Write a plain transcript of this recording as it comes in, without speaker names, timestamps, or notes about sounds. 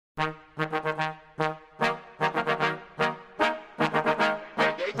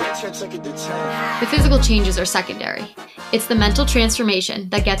second to 10. The physical changes are secondary. It's the mental transformation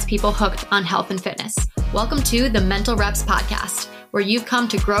that gets people hooked on health and fitness. Welcome to the Mental Reps Podcast, where you've come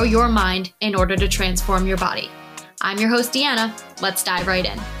to grow your mind in order to transform your body. I'm your host, Deanna. Let's dive right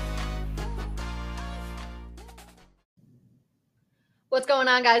in. What's going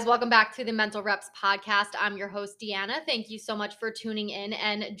on, guys? Welcome back to the Mental Reps Podcast. I'm your host, Deanna. Thank you so much for tuning in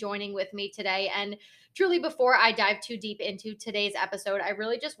and joining with me today. And truly, before I dive too deep into today's episode, I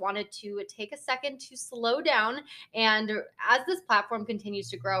really just wanted to take a second to slow down and, as this platform continues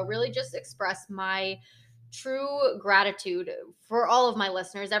to grow, really just express my true gratitude for all of my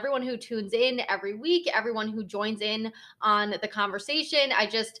listeners, everyone who tunes in every week, everyone who joins in on the conversation.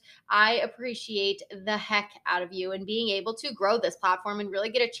 I appreciate the heck out of you, and being able to grow this platform and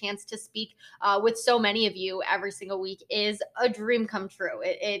really get a chance to speak with so many of you every single week is a dream come true.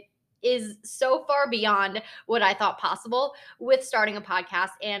 It is so far beyond what I thought possible with starting a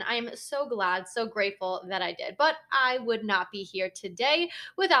podcast. And I'm so glad, so grateful that I did. But I would not be here today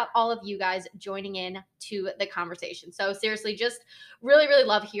without all of you guys joining in to the conversation. So seriously, just really, really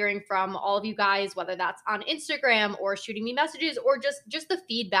love hearing from all of you guys, whether that's on Instagram or shooting me messages or just the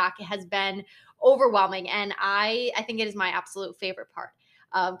feedback has been overwhelming. And I think it is my absolute favorite part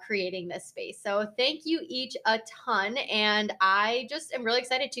of creating this space. So thank you each a ton. And I just am really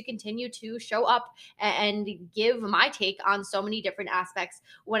excited to continue to show up and give my take on so many different aspects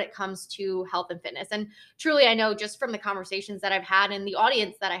when it comes to health and fitness. And truly, I know just from the conversations that I've had and the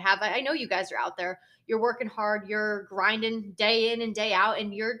audience that I have, I know you guys are out there. You're working hard, you're grinding day in and day out,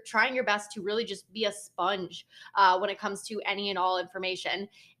 and you're trying your best to really just be a sponge when it comes to any and all information.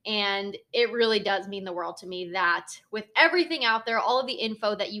 And it really does mean the world to me that with everything out there, all of the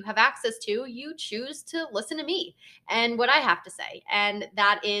info that you have access to, you choose to listen to me and what I have to say. And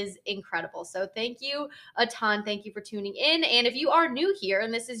that is incredible. So thank you a ton. Thank you for tuning in. And if you are new here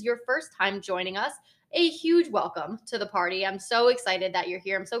and this is your first time joining us, a huge welcome to the party. I'm so excited that you're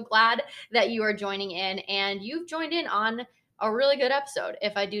here. I'm so glad that you are joining in, and you've joined in on a really good episode,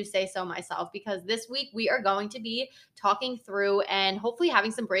 if I do say so myself, because this week we are going to be talking through and hopefully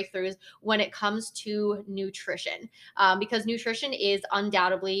having some breakthroughs when it comes to nutrition, because nutrition is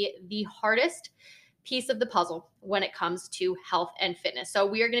undoubtedly the hardest piece of the puzzle when it comes to health and fitness. So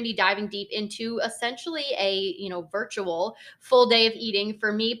we are going to be diving deep into essentially a virtual full day of eating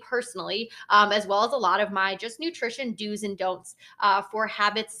for me personally, as well as a lot of my just nutrition do's and don'ts for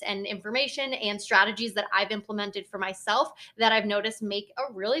habits and information and strategies that I've implemented for myself that I've noticed make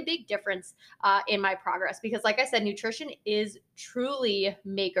a really big difference in my progress. Because like I said, nutrition is truly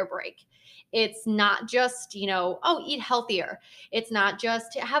make or break. It's not just, eat healthier. It's not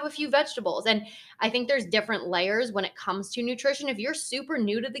just have a few vegetables. And I think there's different layers when it comes to nutrition. If you're super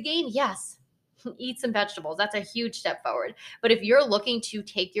new to the game, yes, eat some vegetables. That's a huge step forward. But if you're looking to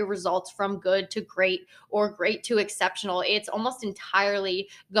take your results from good to great or great to exceptional, it's almost entirely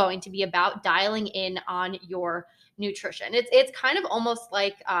going to be about dialing in on your nutrition. It's kind of almost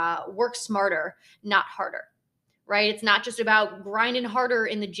like work smarter, not harder. Right? It's not just about grinding harder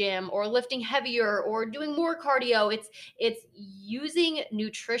in the gym or lifting heavier or doing more cardio. It's using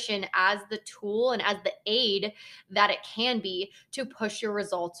nutrition as the tool and as the aid that it can be to push your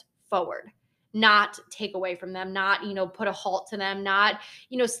results forward, not take away from them, not, put a halt to them, not,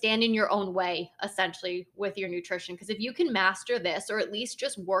 stand in your own way, essentially, with your nutrition. Because if you can master this, or at least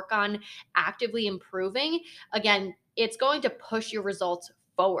just work on actively improving, again, it's going to push your results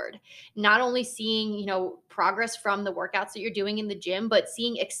forward. Not only seeing, progress from the workouts that you're doing in the gym, but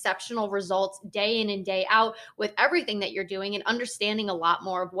seeing exceptional results day in and day out with everything that you're doing and understanding a lot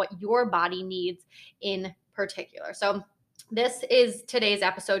more of what your body needs in particular. So this is today's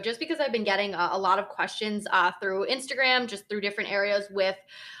episode, just because I've been getting a lot of questions through Instagram, just through different areas with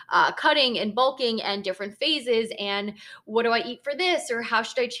cutting and bulking and different phases. And what do I eat for this? Or how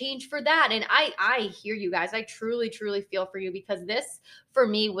should I change for that? And I hear you guys. I truly, truly feel for you, because this for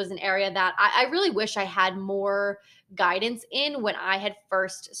me was an area that I really wish I had more guidance in when I had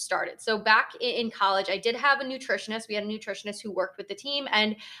first started. So back in college, I did have a nutritionist. We had a nutritionist who worked with the team.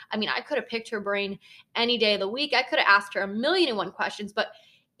 And I could have picked her brain any day of the week. I could have asked her a million and one questions, but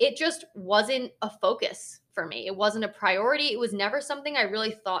it just wasn't a focus for me. It wasn't a priority. It was never something I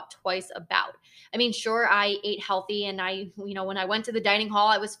really thought twice about. Sure, I ate healthy, and when I went to the dining hall,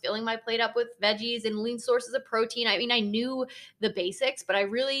 I was filling my plate up with veggies and lean sources of protein. I knew the basics, but I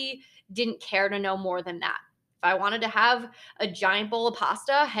really didn't care to know more than that. If I wanted to have a giant bowl of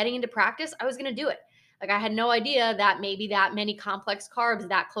pasta heading into practice, I was going to do it. Like I had no idea that maybe that many complex carbs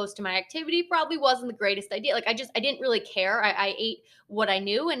that close to my activity probably wasn't the greatest idea. Like I didn't really care. I ate what I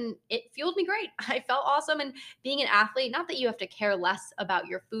knew and it fueled me great. I felt awesome. And being an athlete, not that you have to care less about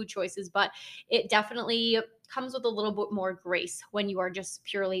your food choices, but it definitely comes with a little bit more grace when you are just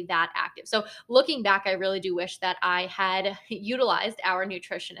purely that active. So looking back, I really do wish that I had utilized our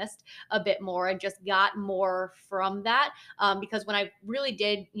nutritionist a bit more and just got more from that. Because when I really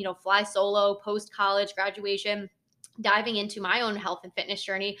did, fly solo post college graduation, diving into my own health and fitness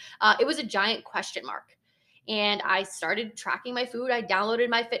journey, it was a giant question mark. And I started tracking my food. I downloaded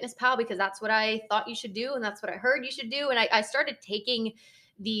my Fitness Pal because that's what I thought you should do. And that's what I heard you should do. And I started taking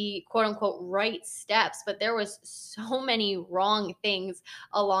the quote unquote right steps, but there was so many wrong things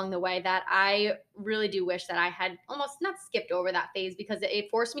along the way that I really do wish that I had almost not skipped over that phase because it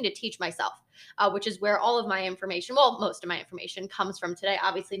forced me to teach myself, which is where all of my information, well, most of my information comes from today.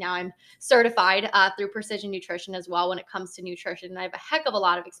 Obviously, now I'm certified through Precision Nutrition as well when it comes to nutrition. And I have a heck of a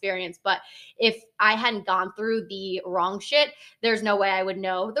lot of experience, but if I hadn't gone through the wrong shit, there's no way I would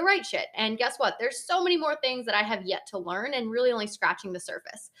know the right shit. And guess what? There's so many more things that I have yet to learn and really only scratching the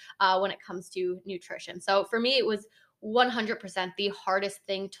surface when it comes to nutrition. So for me, it was 100% the hardest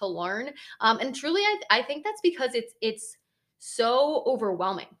thing to learn. And truly, I think that's because it's so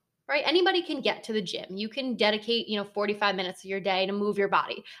overwhelming. Right? Anybody can get to the gym. You can dedicate, 45 minutes of your day to move your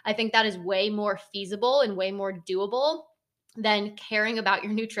body. I think that is way more feasible and way more doable than caring about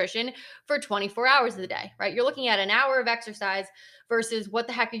your nutrition for 24 hours of the day, right? You're looking at an hour of exercise versus what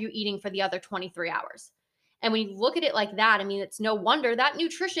the heck are you eating for the other 23 hours? And when you look at it like that, I mean, it's no wonder that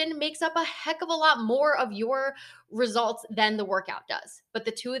nutrition makes up a heck of a lot more of your results than the workout does. But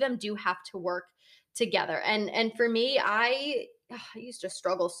the two of them do have to work together. And for me, I used to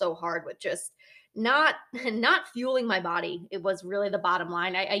struggle so hard with just not not fueling my body. It was really the bottom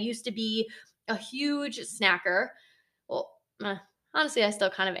line. I used to be a huge snacker. Well, honestly, I still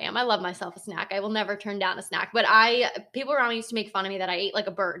kind of am. I love myself a snack. I will never turn down a snack. But people around me used to make fun of me that I ate like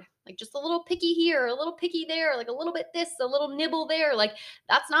a bird, like just a little picky here, a little picky there, like a little bit this, a little nibble there. Like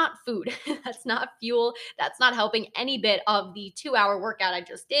that's not food. That's not fuel. That's not helping any bit of the 2 hour workout I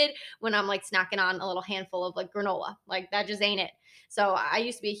just did when I'm like snacking on a little handful of like granola. Like that just ain't it. So I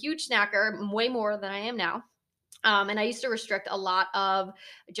used to be a huge snacker, way more than I am now. And I used to restrict a lot of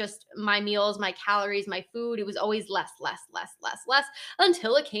just my meals, my calories, my food. It was always less, less, less, less, less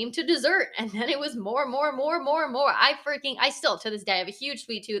until it came to dessert. And then it was more, more, more, more, more. I still to this day have a huge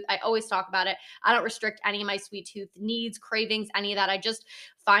sweet tooth. I always talk about it. I don't restrict any of my sweet tooth needs, cravings, any of that. I just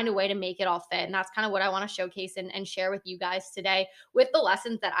find a way to make it all fit. And that's kind of what I want to showcase and share with you guys today with the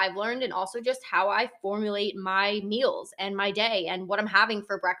lessons that I've learned and also just how I formulate my meals and my day and what I'm having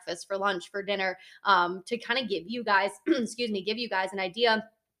for breakfast, for lunch, for dinner, to kind of give you guys, excuse me, give you guys an idea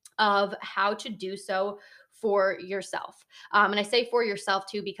of how to do so for yourself. And I say for yourself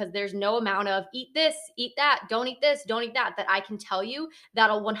too, because there's no amount of eat this, eat that, don't eat this, don't eat that I can tell you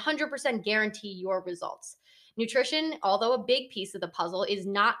that'll 100% guarantee your results. Nutrition, although a big piece of the puzzle, is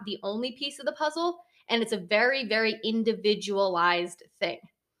not the only piece of the puzzle. And it's a very, very individualized thing.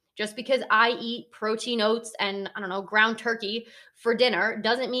 Just because I eat protein oats and I don't know, ground turkey for dinner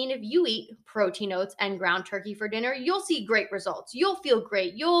doesn't mean if you eat protein oats and ground turkey for dinner, you'll see great results. You'll feel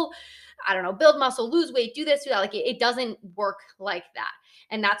great. You'll, I don't know, build muscle, lose weight, do this, do that. Like it doesn't work like that.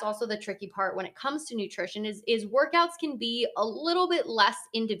 And that's also the tricky part when it comes to nutrition is workouts can be a little bit less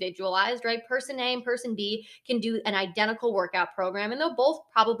individualized, right? Person A and person B can do an identical workout program and they'll both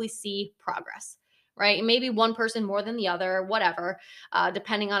probably see progress, right? Maybe one person more than the other, whatever,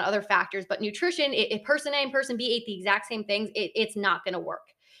 depending on other factors. But nutrition, if person A and person B ate the exact same things, it's not going to work.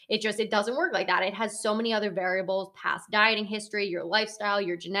 It doesn't work like that. It has so many other variables: past dieting history, your lifestyle,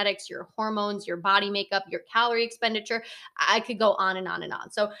 your genetics, your hormones, your body makeup, your calorie expenditure. I could go on and on and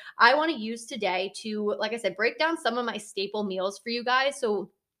on. So I want to use today to, like I said, break down some of my staple meals for you guys so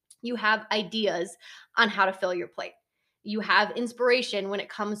you have ideas on how to fill your plate. You have inspiration when it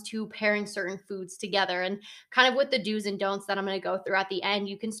comes to pairing certain foods together, and kind of with the do's and don'ts that I'm going to go through at the end,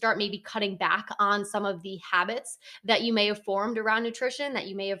 you can start maybe cutting back on some of the habits that you may have formed around nutrition that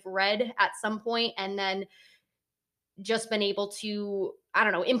you may have read at some point and then just been able to, I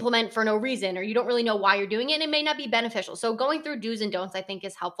don't know, implement for no reason, or you don't really know why you're doing it and it may not be beneficial. So going through do's and don'ts I think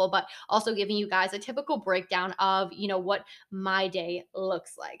is helpful, but also giving you guys a typical breakdown of, what my day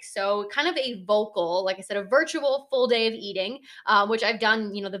looks like. So kind of a vocal, like I said, a virtual full day of eating, which I've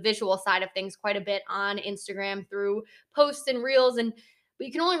done, the visual side of things quite a bit on Instagram through posts and reels. And but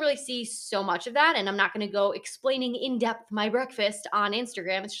you can only really see so much of that. And I'm not going to go explaining in depth my breakfast on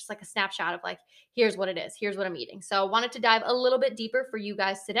Instagram. It's just like a snapshot of like, here's what it is, here's what I'm eating. So wanted to dive a little bit deeper for you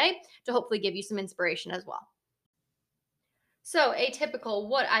guys today to hopefully give you some inspiration as well. So, atypical,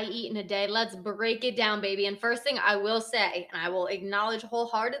 what I eat in a day. Let's break it down, baby. And first thing I will say, and I will acknowledge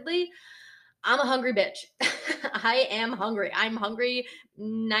wholeheartedly, I'm a hungry bitch. I am hungry. I'm hungry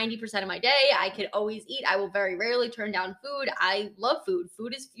 90% of my day. I could always eat. I will very rarely turn down food. I love food.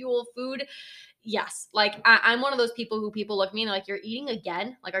 Food is fuel. Food, yes. Like I'm one of those people who people look at me and they're like, "You're eating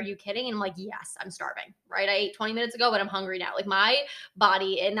again? Like, are you kidding?" And I'm like, "Yes, I'm starving. Right? I ate 20 minutes ago, but I'm hungry now." Like my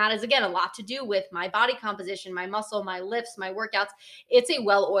body, and that is again a lot to do with my body composition, my muscle, my lifts, my workouts. It's a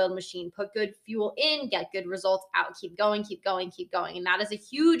well-oiled machine. Put good fuel in, get good results out. Keep going, keep going, keep going. And that is a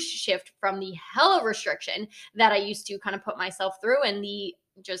huge shift from the hella restriction that I used to kind of put myself through, and the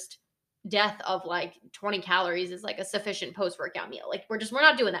just death of like 20 calories is like a sufficient post-workout meal. Like we're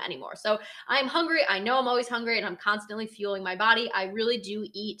not doing that anymore. So I'm hungry. I know I'm always hungry and I'm constantly fueling my body. I really do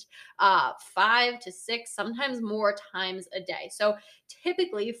eat 5 to 6, sometimes more times a day. So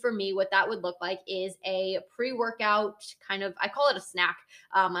typically for me, what that would look like is a pre-workout kind of, I call it a snack.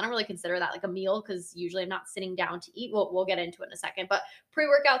 I don't really consider that like a meal because usually I'm not sitting down to eat. We'll get into it in a second, but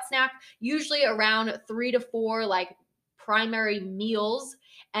pre-workout snack, usually around 3 to 4 like primary meals,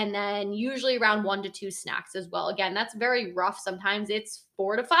 and then usually around 1 to 2 snacks as well. Again, that's very rough. Sometimes it's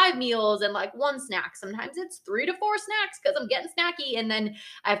 4 to 5 meals and like one snack. Sometimes it's 3 to 4 snacks because I'm getting snacky. And then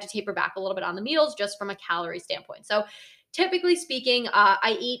I have to taper back a little bit on the meals just from a calorie standpoint. So typically speaking,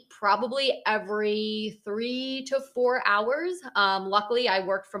 I eat probably every 3 to 4 hours. Luckily, I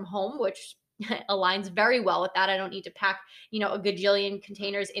work from home, which aligns very well with that. I don't need to pack, a gajillion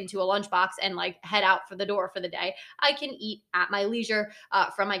containers into a lunchbox and like head out for the door for the day. I can eat at my leisure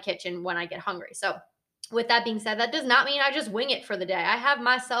from my kitchen when I get hungry. So with that being said, that does not mean I just wing it for the day. I have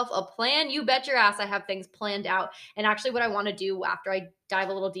myself a plan. You bet your ass I have things planned out. And actually, what I want to do after I dive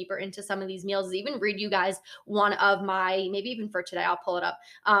a little deeper into some of these meals is even read you guys one of my, maybe even for today, I'll pull it up,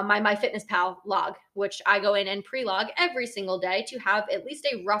 my MyFitnessPal log, which I go in and pre-log every single day to have at least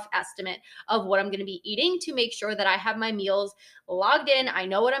a rough estimate of what I'm going to be eating to make sure that I have my meals logged in. I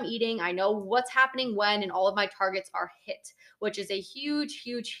know what I'm eating. I know what's happening when, and all of my targets are hit, which is a huge,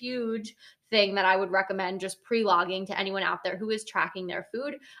 huge, huge thing that I would recommend just pre-logging to anyone out there who is tracking their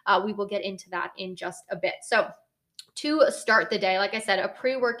food. We will get into that in just a bit. So to start the day, like I said, a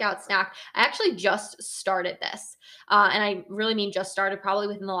pre-workout snack. I actually just started this. And I really mean just started probably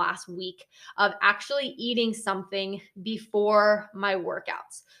within the last week of actually eating something before my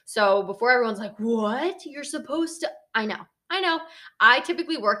workouts. So before everyone's like, what? You're supposed to, I know. I know. I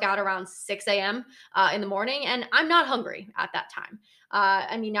typically work out around 6 a.m. In the morning, and I'm not hungry at that time.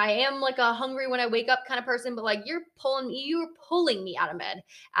 I mean, I am like a hungry when I wake up kind of person, but like you're pulling me out of bed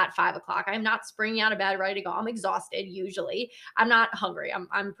at 5 o'clock. I'm not springing out of bed ready to go. I'm exhausted usually. I'm not hungry.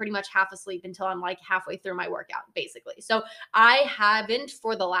 I'm pretty much half asleep until I'm like halfway through my workout, basically. So I haven't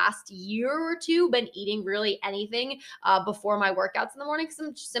for the last year or two been eating really anything before my workouts in the morning because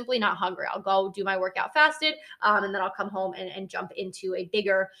I'm simply not hungry. I'll go do my workout fasted, and then I'll come home and jump into a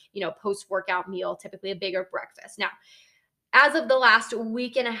bigger, post-workout meal, typically a bigger breakfast. Now, as of the last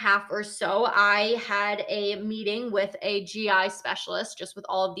week and a half or so, I had a meeting with a GI specialist just with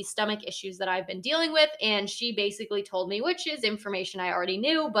all of these stomach issues that I've been dealing with. And she basically told me, which is information I already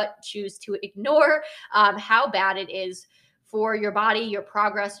knew, but choose to ignore, how bad it is for your body, your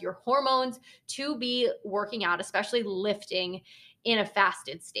progress, your hormones to be working out, especially lifting in a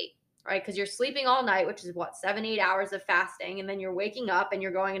fasted state. Right? Because you're sleeping all night, which is what, 7, 8 hours of fasting. And then you're waking up and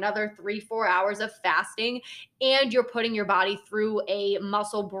you're going another 3, 4 hours of fasting, and you're putting your body through a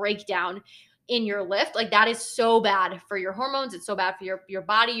muscle breakdown in your lift. Like that is so bad for your hormones. It's so bad for your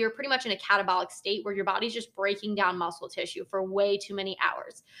body. You're pretty much in a catabolic state where your body's just breaking down muscle tissue for way too many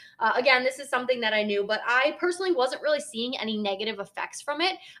hours. Again, this is something that I knew, but I personally wasn't really seeing any negative effects from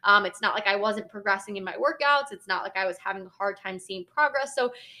it. It's not like I wasn't progressing in my workouts. It's not like I was having a hard time seeing progress.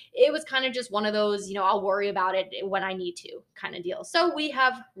 So it was kind of just one of those, I'll worry about it when I need to kind of deal. So we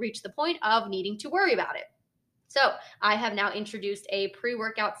have reached the point of needing to worry about it. So I have now introduced a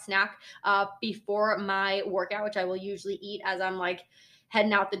pre-workout snack before my workout, which I will usually eat as I'm like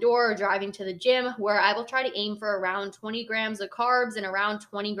heading out the door or driving to the gym, where I will try to aim for around 20 grams of carbs and around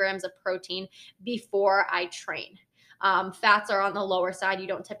 20 grams of protein before I train. Fats are on the lower side. You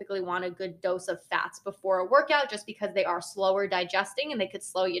don't typically want a good dose of fats before a workout just because they are slower digesting and they could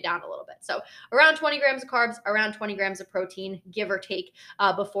slow you down a little bit. So around 20 grams of carbs, around 20 grams of protein, give or take,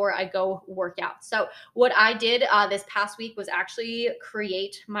 before I go work out. So what I did this past week was actually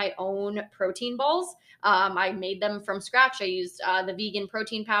create my own protein balls. I made them from scratch. I used the vegan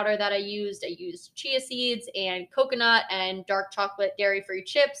protein powder that I used. I used chia seeds and coconut and dark chocolate dairy-free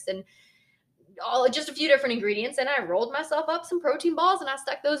chips and just a few different ingredients. And I rolled myself up some protein balls and I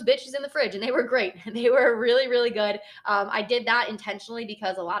stuck those bitches in the fridge and they were great. They were really, really good. I did that intentionally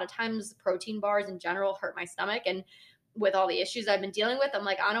because a lot of times protein bars in general hurt my stomach. And with all the issues I've been dealing with, I'm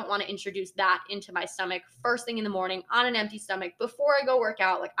like, I don't want to introduce that into my stomach first thing in the morning on an empty stomach before I go work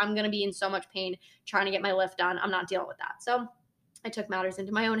out. Like, I'm going to be in so much pain trying to get my lift done. I'm not dealing with that. So I took matters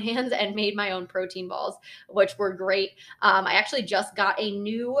into my own hands and made my own protein balls, which were great. I actually just got a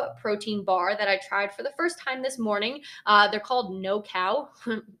new protein bar that I tried for the first time this morning. They're called No Cow.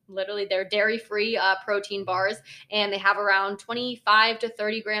 Literally, they're dairy-free protein bars, and they have around 25 to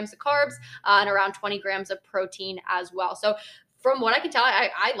 30 grams of carbs and around 20 grams of protein as well. So from what I can tell,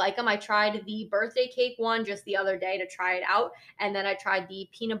 I like them. I tried the birthday cake one just the other day to try it out. And then I tried the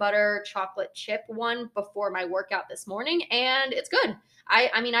peanut butter chocolate chip one before my workout this morning, and it's good.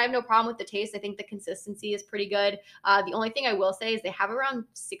 I mean, I have no problem with the taste. I think the consistency is pretty good. The only thing I will say is they have around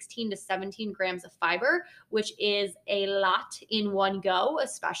 16 to 17 grams of fiber, which is a lot in one go,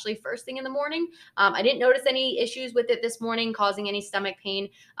 especially first thing in the morning. I didn't notice any issues with it this morning causing any stomach pain,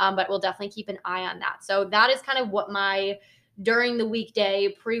 but we'll definitely keep an eye on that. So that is kind of what my during the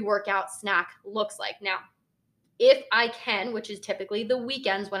weekday pre-workout snack looks like. Now, if I can, which is typically the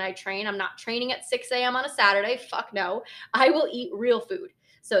weekends when I train, I'm not training at 6 a.m. on a Saturday. Fuck no. I will eat real food.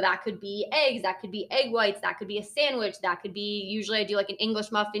 So that could be eggs, that could be egg whites, that could be a sandwich, that could be usually I do like an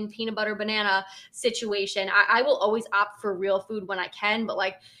English muffin, peanut butter, banana situation. I will always opt for real food when I can, but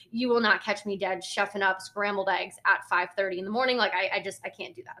like you will not catch me dead chefing up scrambled eggs at 5:30 in the morning. Like I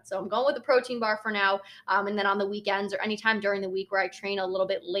can't do that. So I'm going with the protein bar for now. And then on the weekends or anytime during the week where I train a little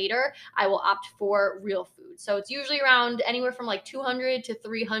bit later, I will opt for real food. So it's usually around anywhere from like 200 to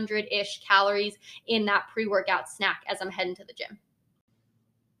 300-ish calories in that pre-workout snack as I'm heading to the gym.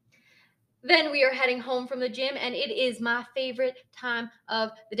 Then we are heading home from the gym, and it is my favorite time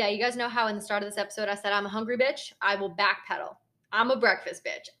of the day. You guys know how in the start of this episode I said I'm a hungry bitch? I will backpedal. I'm a breakfast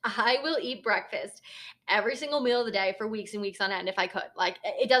bitch. I will eat breakfast every single meal of the day for weeks and weeks on end if I could. Like,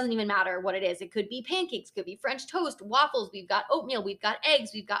 it doesn't even matter what it is. It could be pancakes, could be French toast, waffles. We've got oatmeal, we've got eggs,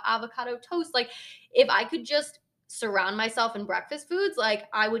 we've got avocado toast. Like, if I could just surround myself in breakfast foods, like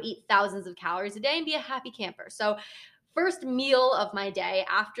I would eat thousands of calories a day and be a happy camper. So first meal of my day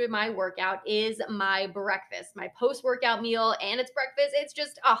after my workout is my breakfast, my post-workout meal, and it's breakfast. It's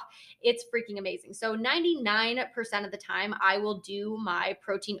just, it's freaking amazing. So 99% of the time I will do my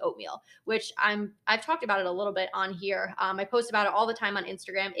protein oatmeal, which I've talked about it a little bit on here. I post about it all the time on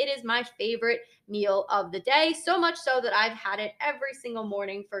Instagram. It is my favorite meal of the day, so much so that I've had it every single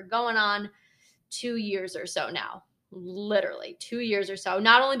morning for going on 2 years or so now. Literally 2 years or so.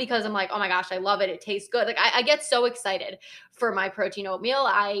 Not only because I'm like, oh my gosh, I love it. It tastes good. Like I get so excited for my protein oatmeal.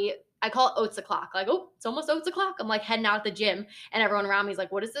 I call it oats o'clock. Like, oh, it's almost oats o'clock. I'm like heading out of the gym and everyone around me is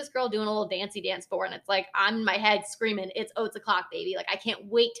like, what is this girl doing a little dancey dance for? And it's like, I'm in my head screaming, it's oats o'clock, baby. Like I can't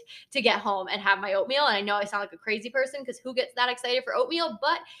wait to get home and have my oatmeal. And I know I sound like a crazy person because who gets that excited for oatmeal?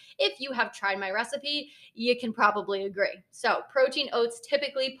 But if you have tried my recipe, you can probably agree. So protein oats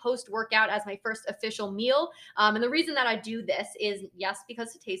typically post-workout as my first official meal. And the reason that I do this is, yes,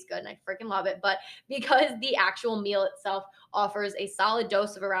 because it tastes good and I freaking love it, but because the actual meal itself offers a solid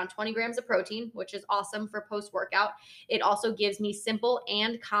dose of around 20 grams of protein, which is awesome for post-workout. It also gives me simple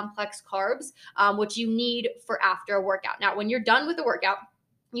and complex carbs, which you need for after a workout. Now, when you're done with the workout,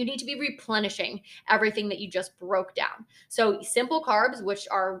 you need to be replenishing everything that you just broke down. So simple carbs, which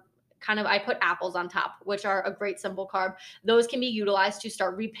are I put apples on top, which are a great simple carb. Those can be utilized to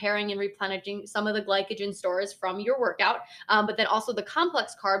start repairing and replenishing some of the glycogen stores from your workout. But then also the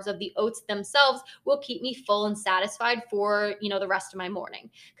complex carbs of the oats themselves will keep me full and satisfied for, the rest of my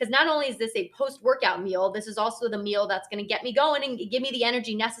morning. Because not only is this a post-workout meal, this is also the meal that's going to get me going and give me the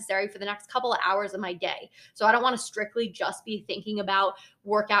energy necessary for the next couple of hours of my day. So I don't want to strictly just be thinking about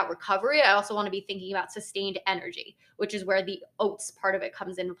workout recovery. I also want to be thinking about sustained energy, which is where the oats part of it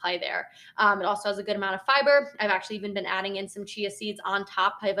comes into play there. It also has a good amount of fiber. I've actually even been adding in some chia seeds on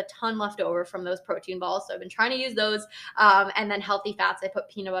top. I have a ton left over from those protein balls, so I've been trying to use those. And then healthy fats, I put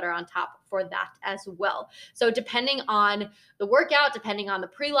peanut butter on top for that as well. So depending on the workout, depending on the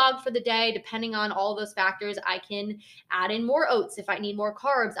pre-log for the day, depending on all those factors, I can add in more oats if I need more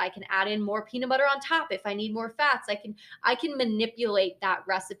carbs. I can add in more peanut butter on top if I need more fats. I can manipulate that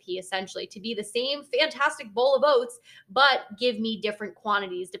recipe essentially to be the same fantastic bowl of oats, but give me different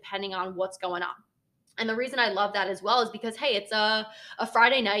quantities depending on what's going on. And the reason I love that as well is because, hey, it's a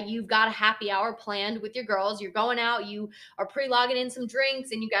Friday night. You've got a happy hour planned with your girls. You're going out. You are pre-logging in some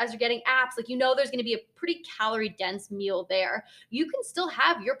drinks and you guys are getting apps. Like, there's going to be a pretty calorie dense meal there. You can still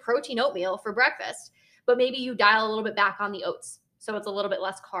have your protein oatmeal for breakfast, but maybe you dial a little bit back on the oats, so it's a little bit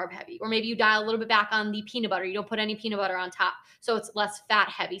less carb heavy. Or maybe you dial a little bit back on the peanut butter. You don't put any peanut butter on top, so it's less fat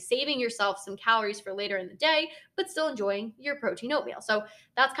heavy, saving yourself some calories for later in the day, but still enjoying your protein oatmeal. So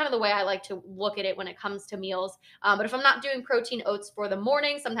that's kind of the way I like to look at it when it comes to meals. But if I'm not doing protein oats for the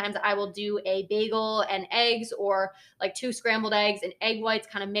morning, sometimes I will do a bagel and eggs, or like 2 scrambled eggs and egg whites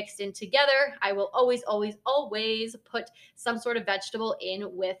kind of mixed in together. I will always, always, always put some sort of vegetable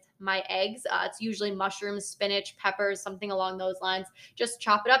in with my eggs. It's usually mushrooms, spinach, peppers, something along those lines. Just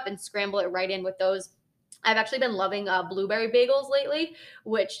chop it up and scramble it right in with those. I've actually been loving blueberry bagels lately,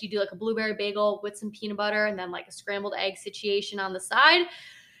 which you do like a blueberry bagel with some peanut butter and then like a scrambled egg situation on the side.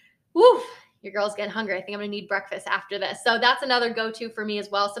 Woo, your girl's getting hungry. I think I'm gonna need breakfast after this. So that's another go-to for me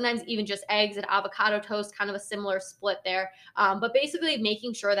as well. Sometimes even just eggs and avocado toast, kind of a similar split there. But basically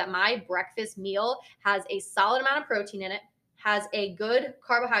making sure that my breakfast meal has a solid amount of protein in it, has a good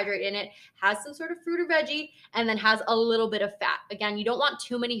carbohydrate in it, has some sort of fruit or veggie, and then has a little bit of fat. Again, you don't want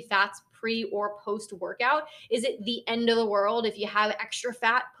too many fats pre or post workout. Is it the end of the world if you have extra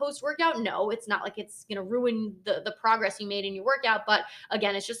fat post workout? No, it's not like it's going to ruin the progress you made in your workout. But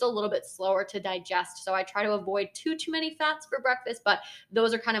again, it's just a little bit slower to digest. So I try to avoid too many fats for breakfast, but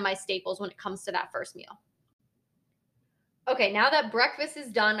those are kind of my staples when it comes to that first meal. Okay, now that breakfast is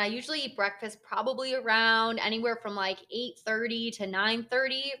done, I usually eat breakfast probably around anywhere from like 8:30 to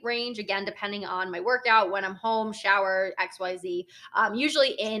 9:30 range, again, depending on my workout, when I'm home, shower, XYZ,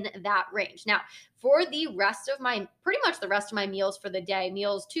 usually in that range. Now, for the rest of pretty much the rest of my meals for the day,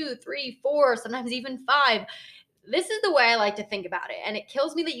 meals 2, 3, 4, sometimes even 5, this is the way I like to think about it. And it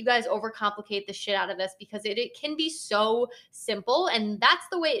kills me that you guys overcomplicate the shit out of this because it can be so simple, and that's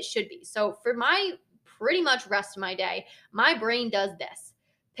the way it should be. So for my pretty much rest of my day, my brain does this: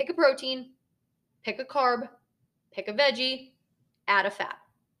 pick a protein, pick a carb, pick a veggie, add a fat.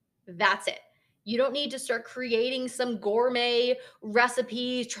 That's it. You don't need to start creating some gourmet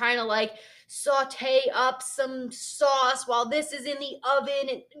recipes, trying to like saute up some sauce while this is in the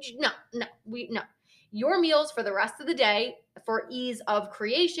oven. And no. Your meals for the rest of the day, for ease of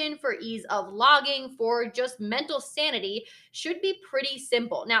creation, for ease of logging, for just mental sanity, should be pretty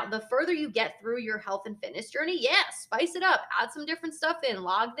simple. Now, the further you get through your health and fitness journey, yeah, spice it up, add some different stuff in,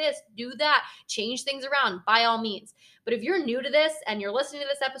 log this, do that, change things around by all means. But if you're new to this and you're listening to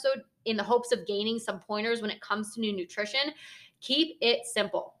this episode in the hopes of gaining some pointers when it comes to new nutrition, keep it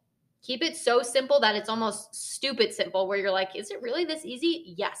simple. Keep it so simple that it's almost stupid simple, where you're like, is it really this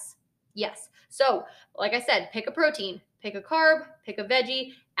easy? Yes. Yes. So, like I said, pick a protein, pick a carb, pick a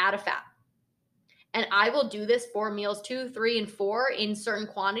veggie, add a fat. And I will do this for meals 2, 3, and 4 in certain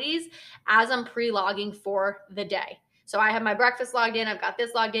quantities as I'm pre-logging for the day. So I have my breakfast logged in, I've got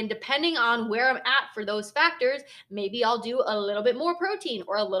this logged in. Depending on where I'm at for those factors, maybe I'll do a little bit more protein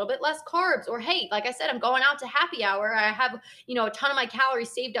or a little bit less carbs. Or hey, like I said, I'm going out to happy hour. I have, a ton of my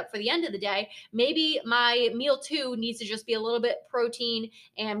calories saved up for the end of the day. Maybe my meal 2 needs to just be a little bit protein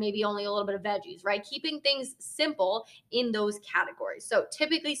and maybe only a little bit of veggies, right? Keeping things simple in those categories. So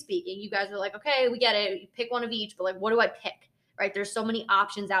typically speaking, you guys are like, okay, we get it. You pick one of each, but like, what do I pick? Right? There's so many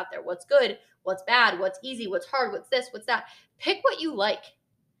options out there. What's good? What's bad? What's easy? What's hard? What's this? What's that? Pick what you like.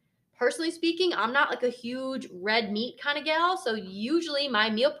 Personally speaking, I'm not like a huge red meat kind of gal. So usually my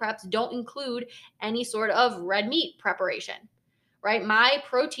meal preps don't include any sort of red meat preparation, right? My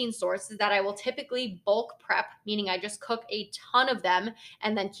protein sources that I will typically bulk prep, meaning I just cook a ton of them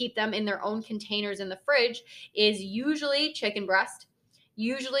and then keep them in their own containers in the fridge, is usually chicken breast,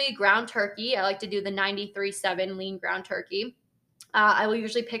 usually ground turkey. I like to do the 93.7 lean ground turkey. I will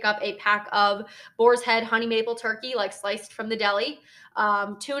usually pick up a pack of boar's head honey maple turkey, like sliced from the deli,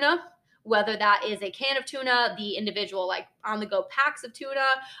 tuna, whether that is a can of tuna, the individual like on the go packs of tuna,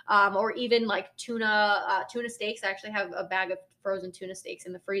 or even like tuna steaks. I actually have a bag of frozen tuna steaks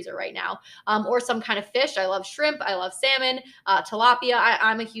in the freezer right now, or some kind of fish. I love shrimp. I love salmon, tilapia.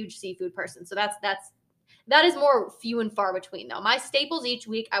 I'm a huge seafood person, so that is more few and far between though. My staples each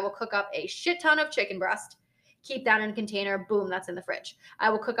week, I will cook up a shit ton of chicken breast, keep that in a container, boom, that's in the fridge. I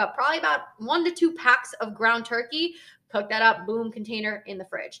will cook up probably about 1 to 2 packs of ground turkey, cook that up, boom, container in the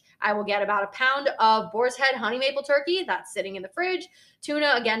fridge. I will get about a pound of Boar's Head honey maple turkey, that's sitting in the fridge.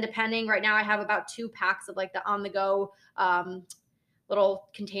 Tuna, again, depending. Right now, I have about 2 packs of like the on the go little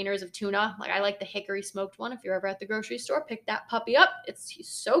containers of tuna. Like I like the hickory smoked one. If you're ever at the grocery store, pick that puppy up. It's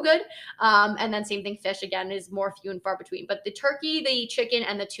so good. And then same thing, fish again is more few and far between. But the turkey, the chicken,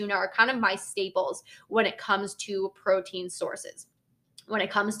 and the tuna are kind of my staples when it comes to protein sources. When it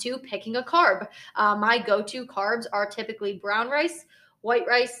comes to picking a carb, my go-to carbs are typically brown rice, white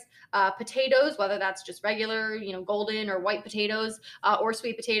rice, potatoes, whether that's just regular, golden or white potatoes, or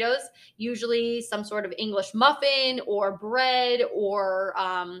sweet potatoes, usually some sort of English muffin or bread or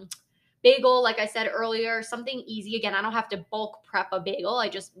bagel, like I said earlier, something easy. Again, I don't have to bulk prep a bagel. I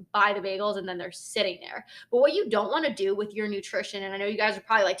just buy the bagels and then they're sitting there. But what you don't want to do with your nutrition, and I know you guys are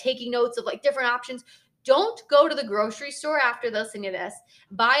probably like taking notes of like different options. Don't go to the grocery store after listening to this.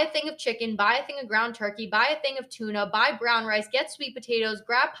 Buy a thing of chicken, buy a thing of ground turkey, buy a thing of tuna, buy brown rice, get sweet potatoes,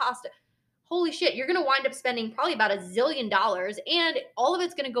 grab pasta. Holy shit, you're going to wind up spending probably about $1 zillion and all of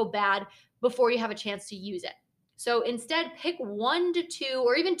it's going to go bad before you have a chance to use it. So instead, pick 1 to 2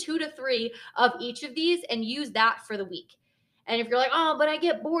 or even 2 to 3 of each of these and use that for the week. And if you're like, oh, but I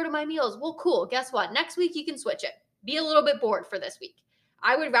get bored of my meals, well, cool. Guess what? Next week, you can switch it. Be a little bit bored for this week.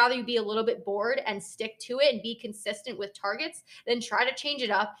 I would rather you be a little bit bored and stick to it and be consistent with targets than try to change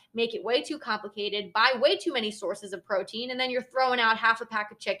it up, make it way too complicated, buy way too many sources of protein, and then you're throwing out half a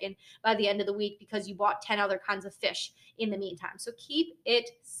pack of chicken by the end of the week because you bought 10 other kinds of fish in the meantime. So keep it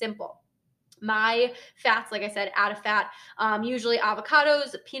simple. My fats, like I said, add a fat. Usually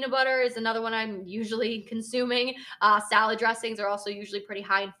avocados, peanut butter is another one I'm usually consuming. Salad dressings are also usually pretty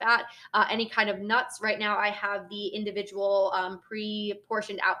high in fat. Any kind of nuts. Right now, I have the individual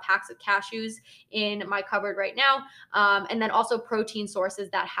pre-portioned out packs of cashews in my cupboard right now. And then also protein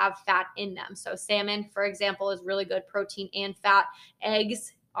sources that have fat in them. So salmon, for example, is really good protein and fat.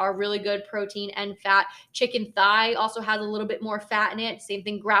 Eggs are really good protein and fat. Chicken thigh also has a little bit more fat in it. Same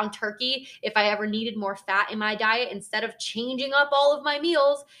thing, ground turkey. If I ever needed more fat in my diet, instead of changing up all of my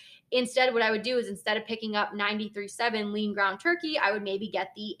meals, instead what I would do is instead of picking up 93.7 lean ground turkey, I would maybe get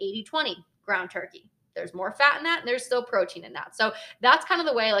the 80/20 ground turkey. There's more fat in that and there's still protein in that. So that's kind of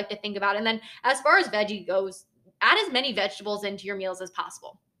the way I like to think about it. And then as far as veggie goes, add as many vegetables into your meals as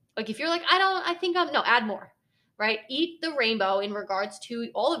possible. Like if you're like, no, add more, right? Eat the rainbow in regards to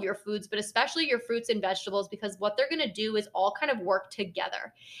all of your foods, but especially your fruits and vegetables, because what they're going to do is all kind of work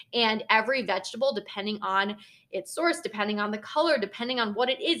together. And every vegetable, depending on its source, depending on the color, depending on what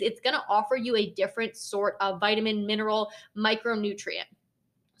it is, it's going to offer you a different sort of vitamin, mineral, micronutrient.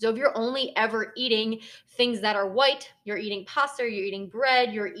 So if you're only ever eating things that are white, you're eating pasta, you're eating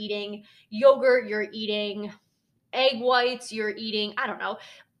bread, you're eating yogurt, you're eating egg whites, you're eating, I don't know,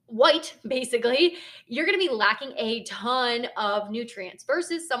 white, basically, you're going to be lacking a ton of nutrients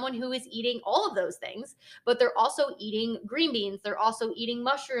versus someone who is eating all of those things, but they're also eating green beans. They're also eating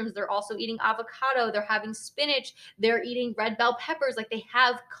mushrooms. They're also eating avocado. They're having spinach. They're eating red bell peppers. Like they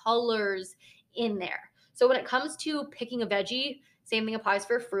have colors in there. So when it comes to picking a veggie, same thing applies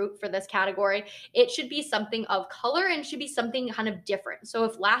for fruit for this category. It should be something of color and should be something kind of different. So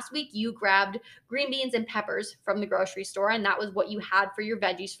if last week you grabbed green beans and peppers from the grocery store and that was what you had for your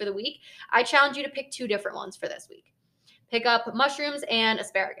veggies for the week, I challenge you to pick 2 different ones for this week. Pick up mushrooms and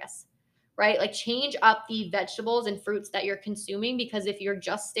asparagus, right? Like change up the vegetables and fruits that you're consuming, because if you're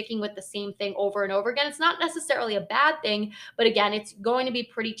just sticking with the same thing over and over again, it's not necessarily a bad thing, but again, it's going to be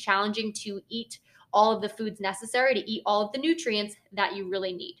pretty challenging to eat all of the foods necessary to eat all of the nutrients that you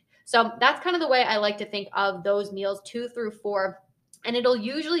really need. So that's kind of the way I like to think of those meals 2 through 4. And it'll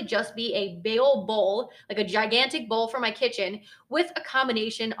usually just be a big old bowl, like a gigantic bowl from my kitchen with a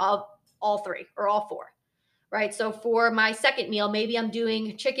combination of all 3 or all 4, right? So for my second meal, maybe I'm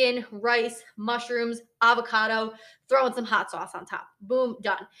doing chicken, rice, mushrooms, avocado, throwing some hot sauce on top. Boom,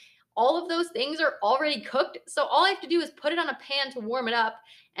 done. All of those things are already cooked. So all I have to do is put it on a pan to warm it up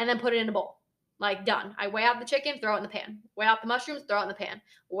and then put it in a bowl. Like done. I weigh out the chicken, throw it in the pan. Weigh out the mushrooms, throw it in the pan.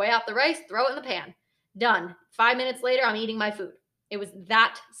 Weigh out the rice, throw it in the pan. Done. 5 minutes later, I'm eating my food. It was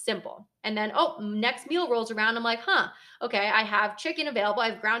that simple. And then, next meal rolls around. I'm like, okay, I have chicken available. I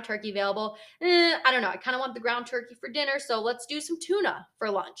have ground turkey available. I don't know. I kind of want the ground turkey for dinner. So let's do some tuna for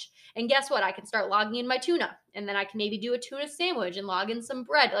lunch. And guess what? I can start logging in my tuna. And then I can maybe do a tuna sandwich and log in some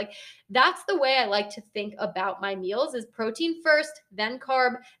bread. Like that's the way I like to think about my meals, is protein first, then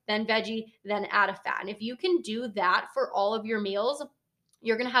carb, then veggie, then add a fat. And if you can do that for all of your meals,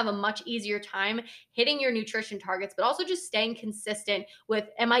 you're going to have a much easier time hitting your nutrition targets, but also just staying consistent with,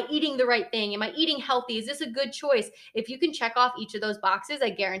 am I eating the right thing? Am I eating healthy? Is this a good choice? If you can check off each of those boxes, I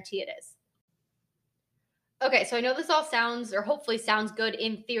guarantee it is. Okay, so I know this all sounds, or hopefully sounds good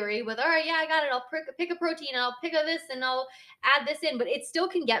in theory with, all right, yeah, I got it. I'll pick a protein and I'll pick a this and I'll add this in, but it still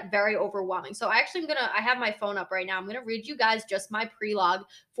can get very overwhelming. So I actually I have my phone up right now. I'm going to read you guys just my pre-log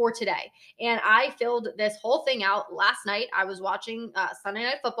for today. And I filled this whole thing out last night. I was watching Sunday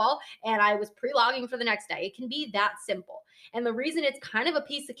Night Football and I was pre-logging for the next day. It can be that simple. And the reason it's kind of a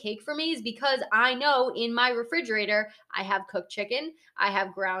piece of cake for me is because I know in my refrigerator, I have cooked chicken, I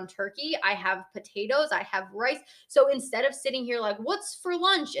have ground turkey, I have potatoes, I have rice. So instead of sitting here like, what's for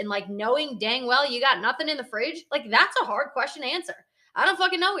lunch? And like knowing dang well you got nothing in the fridge, like that's a hard question to answer. I don't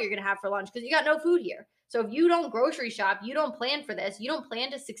fucking know what you're going to have for lunch because you got no food here. So if you don't grocery shop, you don't plan for this, you don't plan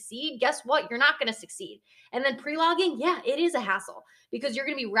to succeed, guess what? You're not going to succeed. And then pre-logging, yeah, it is a hassle because you're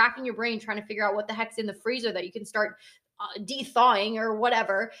going to be racking your brain trying to figure out what the heck's in the freezer that you can start de-thawing or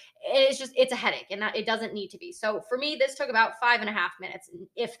whatever. It's a headache, and that it doesn't need to be. So for me, this took about 5.5 minutes,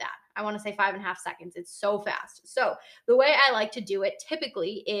 if that. I want to say 5.5 seconds. It's so fast. So the way I like to do it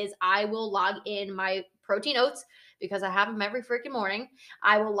typically is I will log in my protein oats because I have them every freaking morning.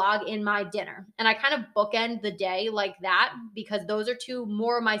 I will log in my dinner, and I kind of bookend the day like that because those are two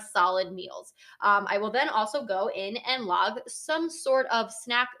more of my solid meals. I will then also go in and log some sort of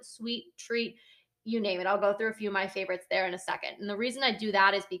snack, sweet treat, you name it. I'll go through a few of my favorites there in a second. And the reason I do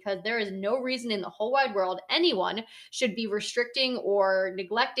that is because there is no reason in the whole wide world anyone should be restricting or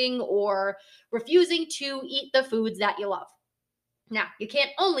neglecting or refusing to eat the foods that you love. Now, you can't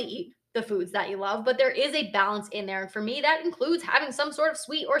only eat the foods that you love, but there is a balance in there. And for me, that includes having some sort of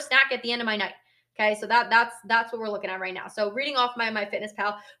sweet or snack at the end of my night. Okay, so that's what we're looking at right now. So reading off my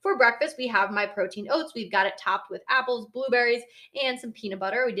MyFitnessPal, for breakfast, we have my protein oats. We've got it topped with apples, blueberries, and some peanut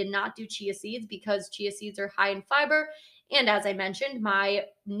butter. We did not do chia seeds because chia seeds are high in fiber. And as I mentioned, my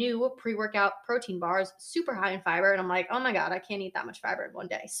new pre-workout protein bars, super high in fiber. And I'm like, oh my God, I can't eat that much fiber in one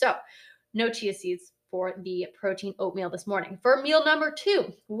day. So no chia seeds for the protein oatmeal this morning. For meal number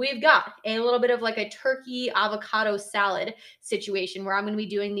 2, we've got a little bit of like a turkey avocado salad situation where I'm going to be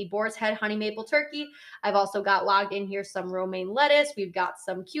doing the boar's head honey maple turkey. I've also got logged in here some romaine lettuce. We've got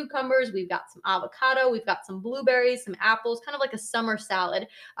some cucumbers. We've got some avocado. We've got some blueberries, some apples, kind of like a summer salad.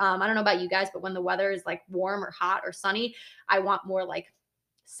 I don't know about you guys, but when the weather is like warm or hot or sunny, I want more like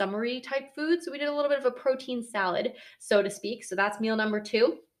summery type food. So we did a little bit of a protein salad, so to speak. So that's meal number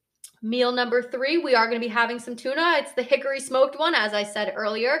 2. Meal number 3, we are going to be having some tuna. It's the hickory smoked one, as I said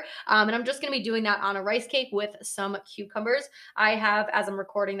earlier. And I'm just going to be doing that on a rice cake with some cucumbers. I have, as I'm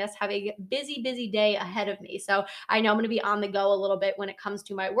recording this, have a busy, busy day ahead of me. So I know I'm going to be on the go a little bit when it comes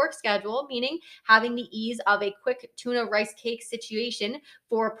to my work schedule, meaning having the ease of a quick tuna rice cake situation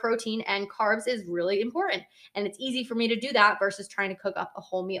for protein and carbs is really important. And it's easy for me to do that versus trying to cook up a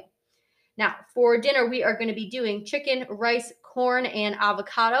whole meal. Now, for dinner, we are going to be doing chicken, rice, corn, and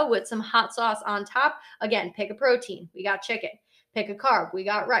avocado with some hot sauce on top. Again, pick a protein. We got chicken. Pick a carb. We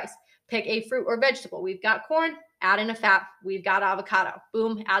got rice. Pick a fruit or vegetable. We've got corn. Add in a fat. We've got avocado.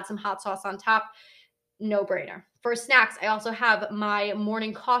 Boom. Add some hot sauce on top. No brainer. For snacks, I also have my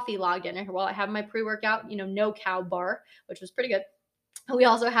morning coffee logged in. Well, I have my pre-workout, no cow bar, which was pretty good. We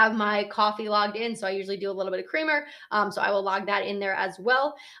also have my coffee logged in. So I usually do a little bit of creamer. So I will log that in there as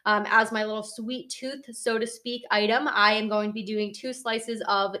well. As my little sweet tooth, so to speak, item, I am going to be doing 2 slices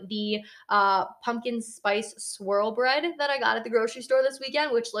of the pumpkin spice swirl bread that I got at the grocery store this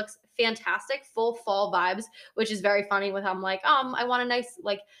weekend, which looks fantastic, full fall vibes, which is very funny with I'm like, I want a nice,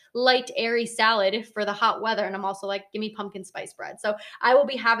 like light, airy salad for the hot weather. And I'm also like, give me pumpkin spice bread. So I will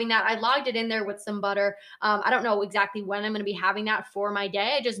be having that. I logged it in there with some butter. I don't know exactly when I'm going to be having that for my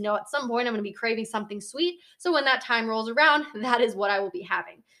day. I just know at some point I'm going to be craving something sweet. So when that time rolls around, that is what I will be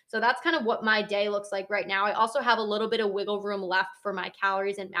having. So that's kind of what my day looks like right now. I also have a little bit of wiggle room left for my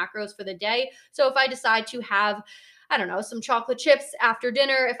calories and macros for the day. So if I decide to have, I don't know, some chocolate chips after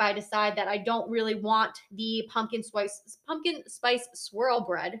dinner, if I decide that I don't really want the pumpkin spice swirl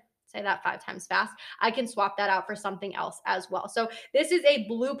bread, say that 5 times fast, I can swap that out for something else as well. So this is a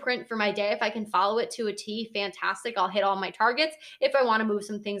blueprint for my day. If I can follow it to a T, fantastic. I'll hit all my targets. If I want to move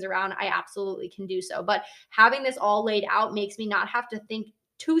some things around, I absolutely can do so. But having this all laid out makes me not have to think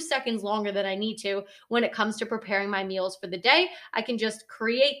 2 seconds longer than I need to when it comes to preparing my meals for the day. I can just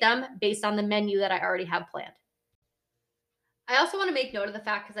create them based on the menu that I already have planned. I also want to make note of the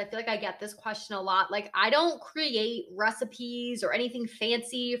fact because I feel like I get this question a lot. Like, I don't create recipes or anything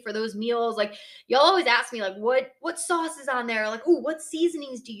fancy for those meals. Like, y'all always ask me, like, what sauce is on there? Like, ooh, what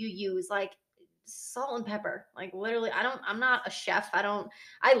seasonings do you use? Like, salt and pepper. Like literally, I'm not a chef.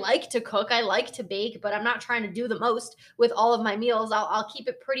 I like to cook, I like to bake, but I'm not trying to do the most with all of my meals. I'll keep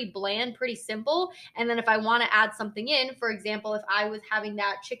it pretty bland, pretty simple. And then if I want to add something in, for example, if I was having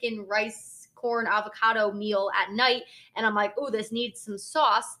that chicken, rice, corn, avocado meal at night and I'm like, oh, this needs some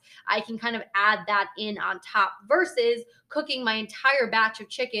sauce, I can kind of add that in on top versus cooking my entire batch of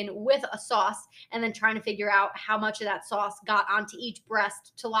chicken with a sauce and then trying to figure out how much of that sauce got onto each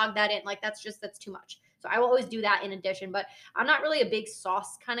breast to log that in. Like that's too much. So I will always do that in addition, but I'm not really a big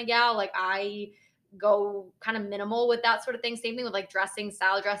sauce kind of gal. Like I go kind of minimal with that sort of thing. Same thing with like dressings,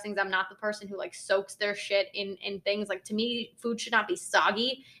 salad dressings. I'm not the person who like soaks their shit in things. Like to me, food should not be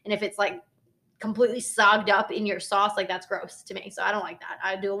soggy. And if it's like completely sogged up in your sauce, like that's gross to me. So I don't like that.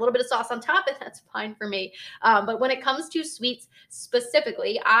 I do a little bit of sauce on top and that's fine for me. But when it comes to sweets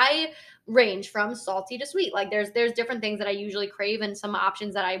specifically, I range from salty to sweet. Like there's different things that I usually crave and some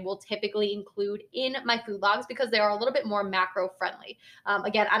options that I will typically include in my food logs because they are a little bit more macro friendly.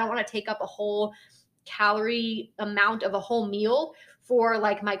 Again, I don't want to take up a whole calorie amount of a whole meal for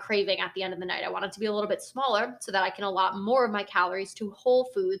like my craving at the end of the night. I want it to be a little bit smaller so that I can allot more of my calories to whole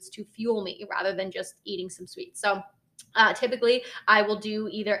foods to fuel me rather than just eating some sweets. So typically, I will do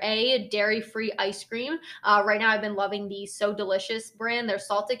either a dairy-free ice cream. Right now, I've been loving the So Delicious brand. Their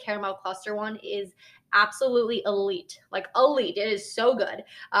salted caramel cluster one is absolutely elite, like elite. It is so good.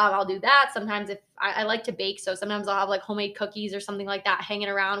 I'll do that. Sometimes if I like to bake, so sometimes I'll have like homemade cookies or something like that hanging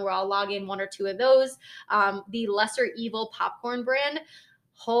around where I'll log in one or two of those. The Lesser Evil popcorn brand,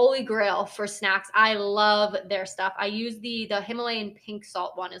 holy grail for snacks. I love their stuff. I use the Himalayan pink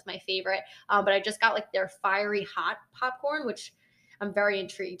salt one is my favorite, but I just got like their fiery hot popcorn, which I'm very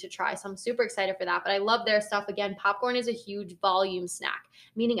intrigued to try. So I'm super excited for that. But I love their stuff. Again, popcorn is a huge volume snack,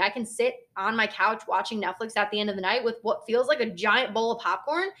 meaning I can sit on my couch watching Netflix at the end of the night with what feels like a giant bowl of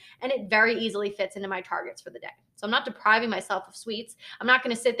popcorn, and it very easily fits into my targets for the day. So I'm not depriving myself of sweets. I'm not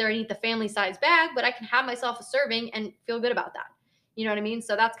going to sit there and eat the family size bag, but I can have myself a serving and feel good about that. You know what I mean?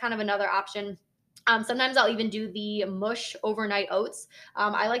 So that's kind of another option. Sometimes I'll even do the mush overnight oats.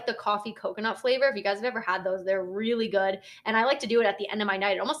 I like the coffee coconut flavor. If you guys have ever had those, they're really good. And I like to do it at the end of my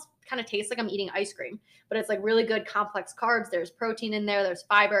night. It almost kind of tastes like I'm eating ice cream, but it's like really good complex carbs. There's protein in there. There's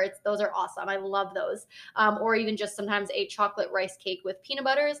fiber. Those are awesome. I love those. Or even just sometimes a chocolate rice cake with peanut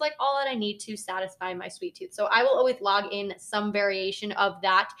butter is like all that I need to satisfy my sweet tooth. So I will always log in some variation of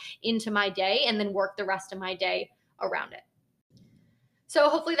that into my day and then work the rest of my day around it. So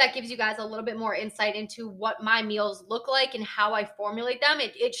hopefully that gives you guys a little bit more insight into what my meals look like and how I formulate them.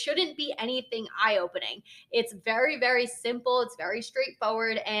 It shouldn't be anything eye-opening. It's very, very simple. It's very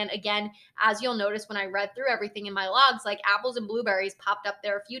straightforward. And again, as you'll notice when I read through everything in my logs, like apples and blueberries popped up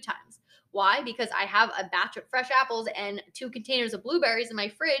there a few times. Why? Because I have a batch of fresh apples and 2 containers of blueberries in my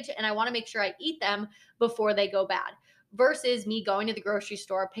fridge, and I want to make sure I eat them before they go bad. Versus me going to the grocery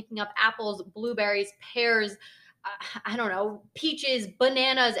store, picking up apples, blueberries, pears, I don't know, peaches,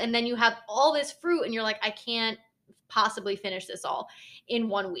 bananas, and then you have all this fruit and you're like, I can't possibly finish this all in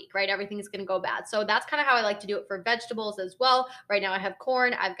 1 week, right? Everything's going to go bad. So that's kind of how I like to do it for vegetables as well. Right now I have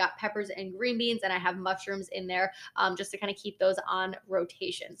corn, I've got peppers and green beans, and I have mushrooms in there just to kind of keep those on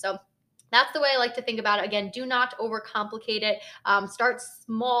rotation. So that's the way I like to think about it. Again, do not overcomplicate it. Start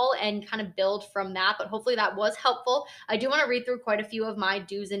small and kind of build from that. But hopefully that was helpful. I do want to read through quite a few of my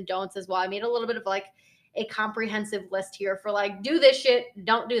do's and don'ts as well. I made a little bit of like a comprehensive list here for like, do this shit,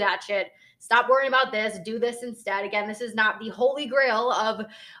 don't do that shit. Stop worrying about this, do this instead. Again, this is not the holy grail of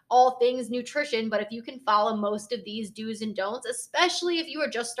all things nutrition, but if you can follow most of these do's and don'ts, especially if you are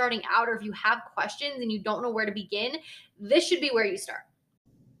just starting out or if you have questions and you don't know where to begin, this should be where you start.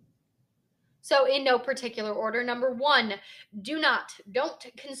 So, in no particular order, number one, don't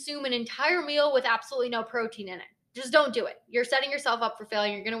consume an entire meal with absolutely no protein in it. Just don't do it. You're setting yourself up for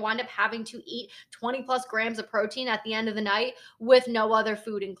failure. You're going to wind up having to eat 20 plus grams of protein at the end of the night with no other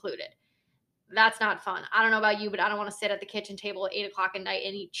food included. That's not fun. I don't know about you, but I don't want to sit at the kitchen table at 8 o'clock at night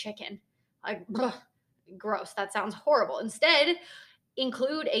and eat chicken. Like, ugh, gross. That sounds horrible. Instead,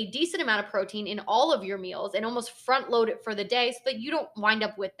 include a decent amount of protein in all of your meals and almost front load it for the day so that you don't wind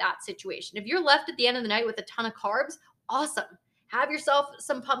up with that situation. If you're left at the end of the night with a ton of carbs, awesome. Have yourself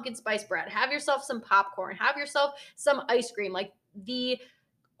some pumpkin spice bread, have yourself some popcorn, have yourself some ice cream. Like the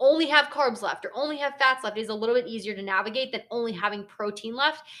only have carbs left or only have fats left is a little bit easier to navigate than only having protein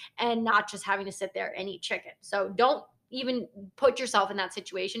left and not just having to sit there and eat chicken. So don't even put yourself in that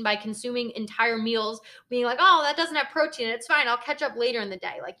situation by consuming entire meals, being like, oh, that doesn't have protein. It's fine. I'll catch up later in the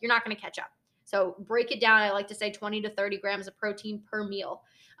day. Like, you're not going to catch up. So break it down. I like to say 20 to 30 grams of protein per meal.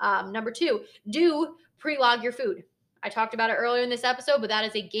 Number two, do pre log your food. I talked about it earlier in this episode, but that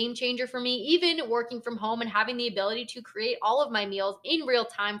is a game changer for me. Even working from home and having the ability to create all of my meals in real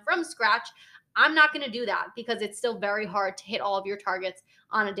time from scratch, I'm not going to do that because it's still very hard to hit all of your targets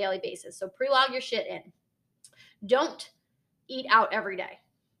on a daily basis. So pre-log your shit in. Don't eat out every day.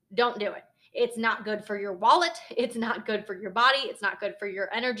 Don't do it. It's not good for your wallet. It's not good for your body. It's not good for your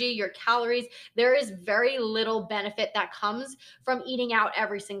energy, your calories. There is very little benefit that comes from eating out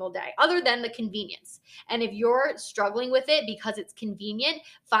every single day, other than the convenience. And if you're struggling with it because it's convenient,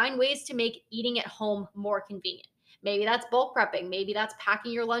 find ways to make eating at home more convenient. Maybe that's bulk prepping. Maybe that's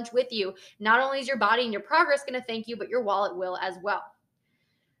packing your lunch with you. Not only is your body and your progress going to thank you, but your wallet will as well.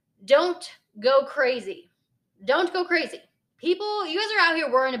 Don't go crazy. Don't go crazy. People, you guys are out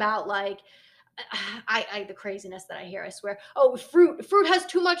here worrying about like, the craziness that I hear, I swear. Oh, fruit has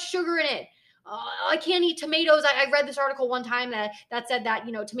too much sugar in it. I can't eat tomatoes. I read this article one time that said that,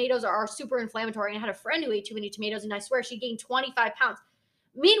 tomatoes are super inflammatory. And I had a friend who ate too many tomatoes, and I swear she gained 25 pounds.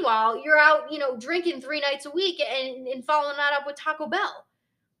 Meanwhile, you're out, drinking 3 nights a week and following that up with Taco Bell.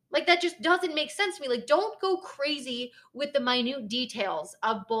 Like, that just doesn't make sense to me. Like, don't go crazy with the minute details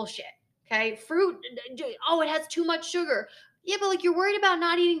of bullshit. Okay. Fruit, it has too much sugar. Yeah, but like, you're worried about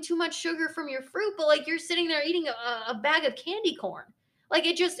not eating too much sugar from your fruit, but like, you're sitting there eating a bag of candy corn. Like,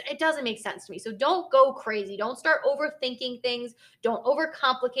 it doesn't make sense to me. So don't go crazy. Don't start overthinking things. Don't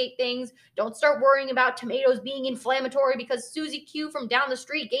overcomplicate things. Don't start worrying about tomatoes being inflammatory because Susie Q from down the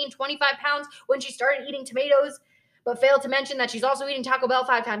street gained 25 pounds when she started eating tomatoes, but failed to mention that she's also eating Taco Bell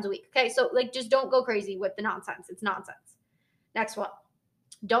 5 times a week. Okay, so like, just don't go crazy with the nonsense. It's nonsense. Next one.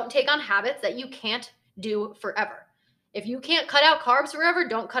 Don't take on habits that you can't do forever. If you can't cut out carbs forever,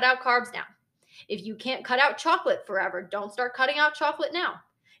 don't cut out carbs now. If you can't cut out chocolate forever, don't start cutting out chocolate now.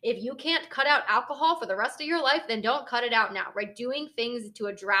 If you can't cut out alcohol for the rest of your life, then don't cut it out now, right? Doing things to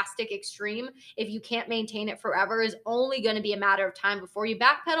a drastic extreme, if you can't maintain it forever, is only going to be a matter of time before you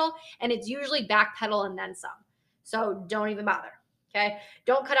backpedal, and it's usually backpedal and then some. So don't even bother, okay?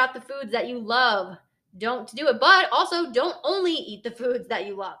 Don't cut out the foods that you love. Don't do it, but also don't only eat the foods that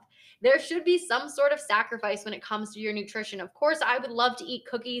you love. There should be some sort of sacrifice when it comes to your nutrition. Of course, I would love to eat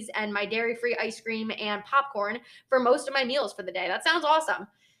cookies and my dairy-free ice cream and popcorn for most of my meals for the day. That sounds awesome,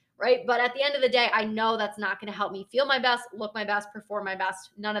 right? But at the end of the day, I know that's not going to help me feel my best, look my best, perform my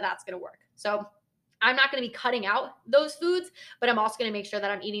best. None of that's going to work. So I'm not going to be cutting out those foods, but I'm also going to make sure that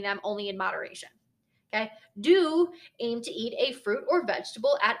I'm eating them only in moderation. Okay. Do aim to eat a fruit or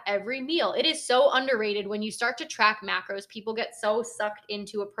vegetable at every meal. It is so underrated when you start to track macros. People get so sucked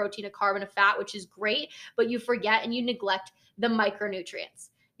into a protein, a carb, and a fat, which is great, but you forget and you neglect the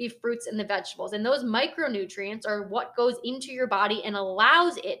micronutrients, the fruits and the vegetables. And those micronutrients are what goes into your body and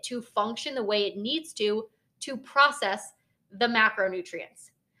allows it to function the way it needs to process the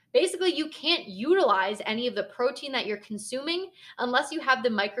macronutrients. Basically, you can't utilize any of the protein that you're consuming unless you have the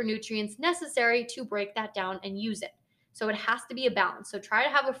micronutrients necessary to break that down and use it. So it has to be a balance. So try to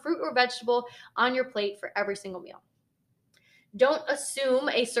have a fruit or vegetable on your plate for every single meal. Don't assume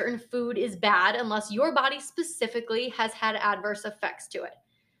a certain food is bad unless your body specifically has had adverse effects to it.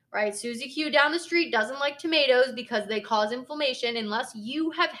 Right? Susie Q down the street doesn't like tomatoes because they cause inflammation. Unless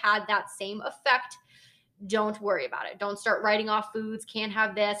you have had that same effect, don't worry about it. Don't start writing off foods, can't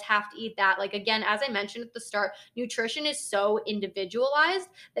have this, have to eat that. Like, again, as I mentioned at the start, nutrition is so individualized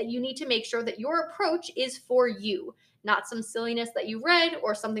that you need to make sure that your approach is for you, not some silliness that you read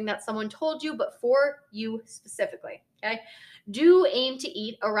or something that someone told you, but for you specifically. Okay. Do aim to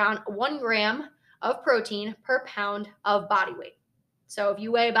eat around 1 gram of protein per pound of body weight. So if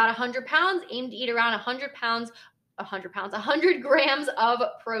you weigh about 100 pounds, aim to eat around 100 grams of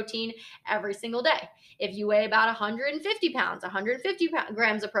protein every single day. If you weigh about 150 pounds, 150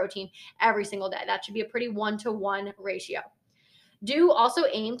 grams of protein every single day. That should be a pretty 1-to-1 ratio. Do also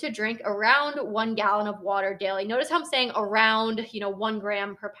aim to drink around 1 gallon of water daily. Notice how I'm saying around, 1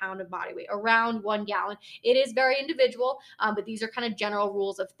 gram per pound of body weight, around 1 gallon. It is very individual, but these are kind of general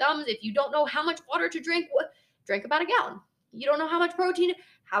rules of thumbs. If you don't know how much water to drink, drink about a gallon. You don't know how much protein,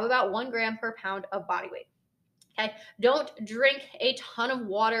 have about 1 gram per pound of body weight. Okay. Don't drink a ton of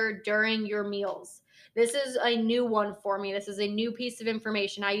water during your meals. This is a new one for me. This is a new piece of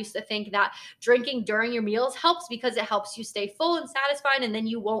information. I used to think that drinking during your meals helps because it helps you stay full and satisfied and then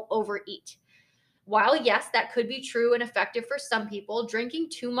you won't overeat. While yes, that could be true and effective for some people, drinking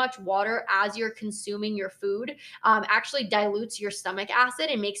too much water as you're consuming your food actually dilutes your stomach acid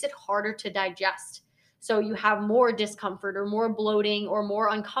and makes it harder to digest. So you have more discomfort or more bloating or more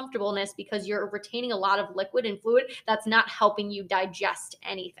uncomfortableness because you're retaining a lot of liquid and fluid that's not helping you digest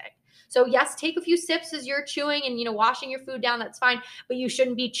anything. So yes, take a few sips as you're chewing and, washing your food down. That's fine. But you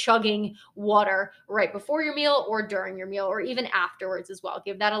shouldn't be chugging water right before your meal or during your meal or even afterwards as well.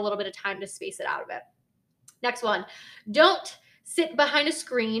 Give that a little bit of time to space it out a bit. Next one, don't sit behind a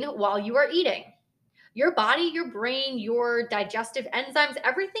screen while you are eating. Your body, your brain, your digestive enzymes,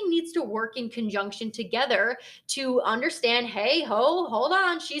 everything needs to work in conjunction together to understand, hey, hold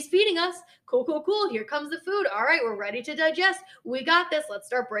on, she's feeding us. Cool, cool, cool. Here comes the food. All right, we're ready to digest. We got this. Let's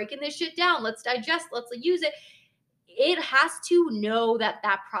start breaking this shit down. Let's digest. Let's use it. It has to know that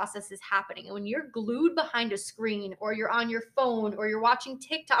that process is happening. And when you're glued behind a screen or you're on your phone or you're watching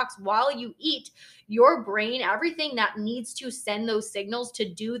TikToks while you eat, your brain, everything that needs to send those signals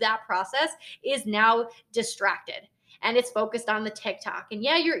to do that process is now distracted. And it's focused on the TikTok. And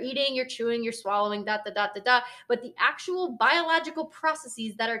yeah, you're eating, you're chewing, you're swallowing, but the actual biological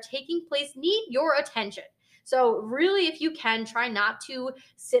processes that are taking place need your attention. So, really, if you can, try not to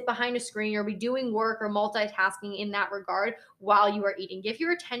sit behind a screen or be doing work or multitasking in that regard while you are eating. Give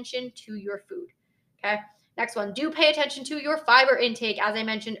your attention to your food. Okay. Next one, do pay attention to your fiber intake. As I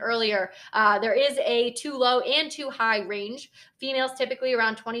mentioned earlier, there is a too low and too high range. Females typically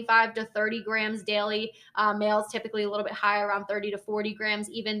around 25 to 30 grams daily. Males typically a little bit higher, around 30 to 40 grams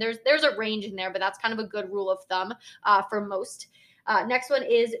even. There's a range in there, but that's kind of a good rule of thumb for most. Next one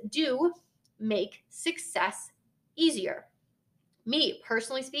is do make success easier. Me,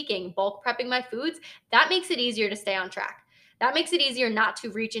 personally speaking, bulk prepping my foods, that makes it easier to stay on track. That makes it easier not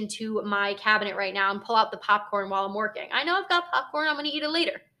to reach into my cabinet right now and pull out the popcorn while I'm working. I know I've got popcorn, I'm going to eat it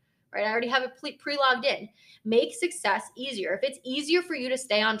later, right? I already have it pre-logged in. Make success easier. If it's easier for you to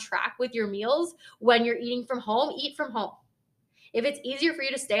stay on track with your meals when you're eating from home, eat from home. If it's easier for you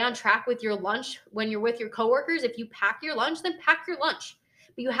to stay on track with your lunch when you're with your coworkers, if you pack your lunch, then pack your lunch.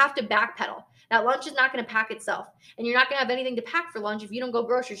 But you have to backpedal. That lunch is not going to pack itself. And you're not going to have anything to pack for lunch if you don't go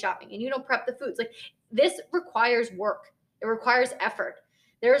grocery shopping and you don't prep the foods. Like, this requires work. It requires effort.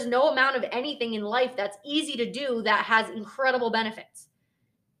 There is no amount of anything in life that's easy to do that has incredible benefits.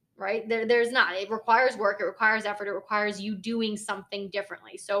 Right? There's not. It requires work. It requires effort. It requires you doing something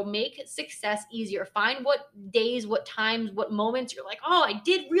differently. So make success easier. Find what days, what times, what moments you're like, oh, I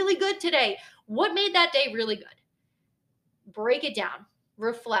did really good today. What made that day really good? Break it down,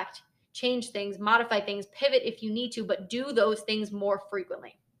 reflect, change things, modify things, pivot if you need to, but do those things more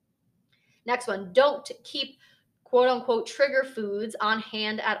frequently. Next one, don't keep quote unquote trigger foods on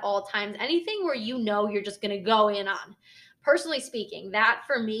hand at all times. Anything where you know you're just going to go in on. Personally speaking, that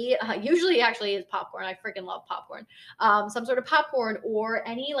for me usually actually is popcorn. I freaking love popcorn. Some sort of popcorn or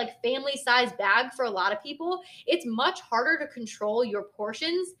any like family size bag for a lot of people. It's much harder to control your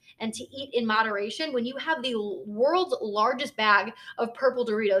portions and to eat in moderation when you have the world's largest bag of purple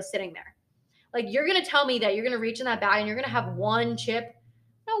Doritos sitting there. Like, you're going to tell me that you're going to reach in that bag and you're going to have one chip?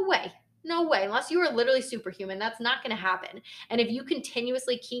 No way. No way. Unless you are literally superhuman, that's not going to happen. And if you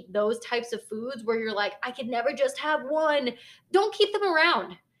continuously keep those types of foods where you're like, I could never just have one, don't keep them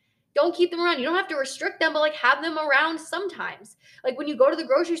around. Don't keep them around. You don't have to restrict them, but like have them around sometimes. Like when you go to the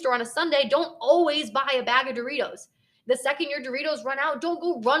grocery store on a Sunday, don't always buy a bag of Doritos. The second your Doritos run out, don't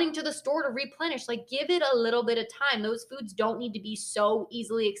go running to the store to replenish. Like, give it a little bit of time. Those foods don't need to be so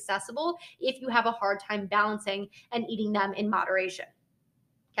easily accessible if you have a hard time balancing and eating them in moderation.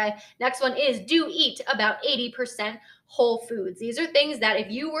 Okay. Next one is do eat about 80% whole foods. These are things that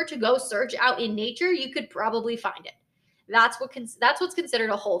if you were to go search out in nature, you could probably find it. That's what's considered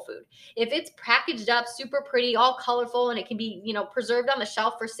a whole food. If it's packaged up super pretty, all colorful, and it can be, preserved on the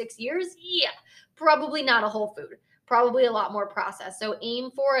shelf for 6 years, yeah, probably not a whole food. Probably a lot more processed. So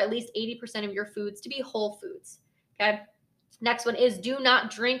aim for at least 80% of your foods to be whole foods. Okay. Next one is do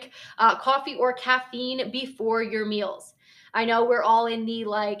not drink coffee or caffeine before your meals. I know we're all in the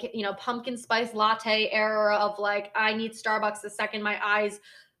pumpkin spice latte era of like, I need Starbucks the second my eyes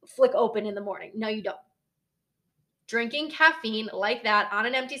flick open in the morning. No, you don't. Drinking caffeine like that on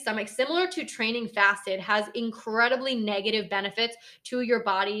an empty stomach, similar to training fasted, has incredibly negative benefits to your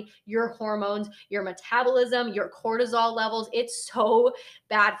body, your hormones, your metabolism, your cortisol levels. It's so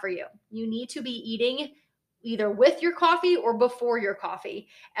bad for you. You need to be eating either with your coffee or before your coffee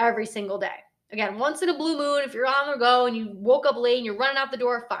every single day. Again, once in a blue moon, if you're on the go and you woke up late and you're running out the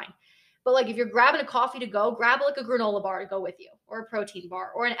door, fine. But like if you're grabbing a coffee to go, grab like a granola bar to go with you, or a protein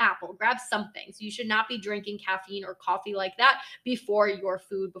bar, or an apple. Grab something. So you should not be drinking caffeine or coffee like that before your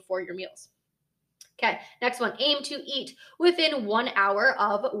food, before your meals. Okay, next one, aim to eat within 1 hour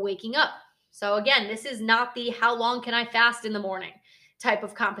of waking up. So again, this is not the how long can I fast in the morning type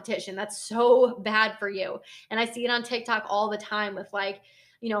of competition. That's so bad for you. And I see it on TikTok all the time with like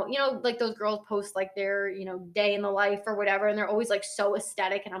like those girls post like their, day in the life or whatever, and they're always like so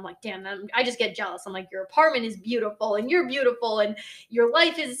aesthetic. And I'm like, damn, I just get jealous. I'm like, your apartment is beautiful and you're beautiful and your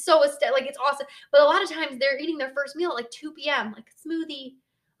life is so aesthetic. Like, it's awesome. But a lot of times they're eating their first meal at like 2 p.m., like a smoothie.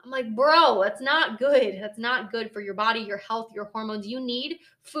 I'm like, bro, that's not good. That's not good for your body, your health, your hormones. You need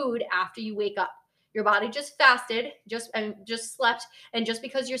food after you wake up. Your body just fasted, just slept, and just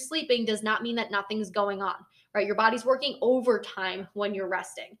because you're sleeping does not mean that nothing's going on, right? Your body's working overtime when you're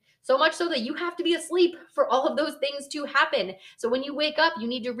resting. So much so that you have to be asleep for all of those things to happen. So when you wake up, you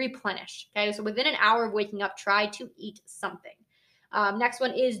need to replenish. Okay. So within an hour of waking up, try to eat something. Next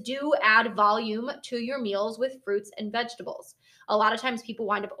one is do add volume to your meals with fruits and vegetables. A lot of times people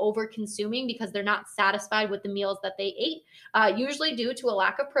wind up over consuming because they're not satisfied with the meals that they ate, usually due to a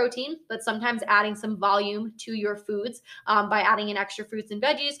lack of protein, but sometimes adding some volume to your foods by adding in extra fruits and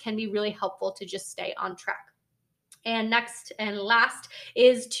veggies can be really helpful to just stay on track. And next and last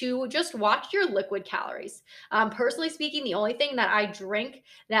is to just watch your liquid calories. Personally speaking, the only thing that I drink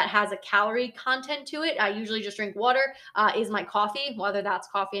that has a calorie content to it, I usually just drink water, is my coffee, whether that's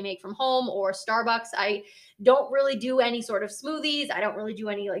coffee I make from home or Starbucks. I don't really do any sort of smoothies. I don't really do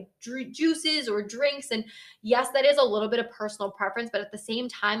any like juices or drinks. And yes, that is a little bit of personal preference, but at the same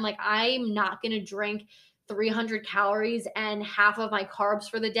time, like, I'm not going to drink 300 calories and half of my carbs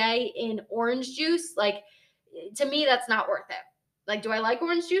for the day in orange juice. Like, to me, that's not worth it. Like, do I like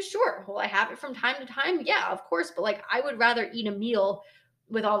orange juice? Sure. Will I have it from time to time? Yeah, of course. But like, I would rather eat a meal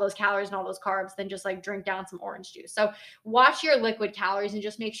with all those calories and all those carbs than just like drink down some orange juice. So watch your liquid calories and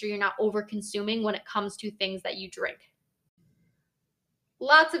just make sure you're not over consuming when it comes to things that you drink.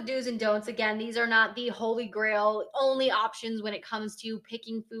 Lots of do's and don'ts. Again, these are not the holy grail only options when it comes to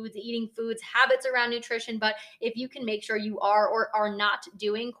picking foods, eating foods, habits around nutrition. But if you can make sure you are or are not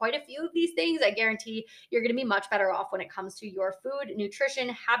doing quite a few of these things, I guarantee you're going to be much better off when it comes to your food, nutrition,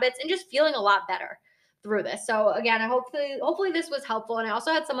 habits, and just feeling a lot better through this. So again, hopefully this was helpful. And I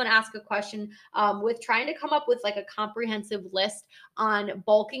also had someone ask a question with trying to come up with like a comprehensive list on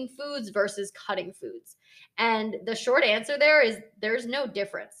bulking foods versus cutting foods. And the short answer there is there's no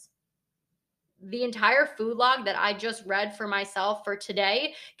difference. The entire food log that I just read for myself for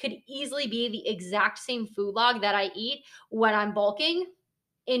today could easily be the exact same food log that I eat when I'm bulking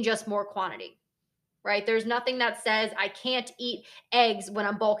in just more quantity, right? There's nothing that says I can't eat eggs when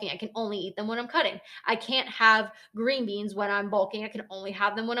I'm bulking. I can only eat them when I'm cutting. I can't have green beans when I'm bulking. I can only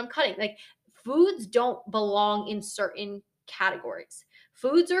have them when I'm cutting. Like, foods don't belong in certain categories.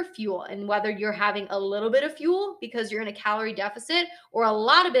 Foods are fuel, and whether you're having a little bit of fuel because you're in a calorie deficit or a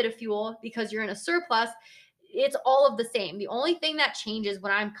lot of bit of fuel because you're in a surplus, it's all of the same. The only thing that changes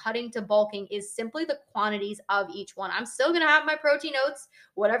when I'm cutting to bulking is simply the quantities of each one. I'm still going to have my protein oats,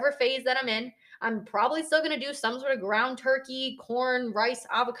 whatever phase that I'm in. I'm probably still going to do some sort of ground turkey, corn, rice,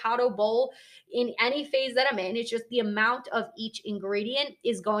 avocado bowl in any phase that I'm in. It's just the amount of each ingredient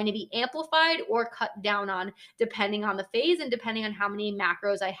is going to be amplified or cut down on depending on the phase and depending on how many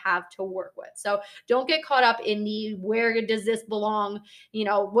macros I have to work with. So don't get caught up in the where does this belong,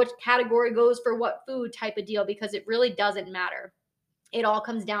 which category goes for what food type of deal, because it really doesn't matter. It all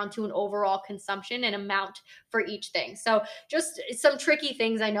comes down to an overall consumption and amount for each thing. So just some tricky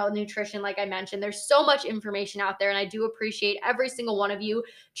things. I know nutrition, like I mentioned, there's so much information out there, and I do appreciate every single one of you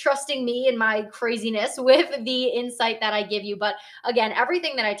trusting me in my craziness with the insight that I give you. But again,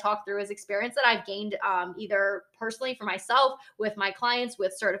 everything that I talk through is experience that I've gained either personally for myself, with my clients,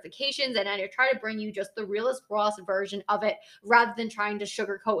 with certifications, and I try to bring you just the realest, rawest version of it rather than trying to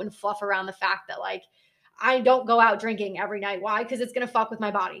sugarcoat and fluff around the fact that, like, I don't go out drinking every night. Why? Because it's going to fuck with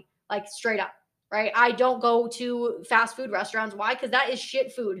my body, like, straight up, right? I don't go to fast food restaurants. Why? Because that is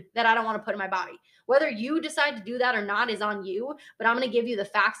shit food that I don't want to put in my body. Whether you decide to do that or not is on you, but I'm going to give you the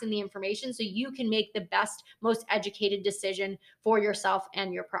facts and the information so you can make the best, most educated decision for yourself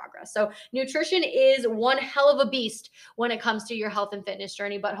and your progress. So nutrition is one hell of a beast when it comes to your health and fitness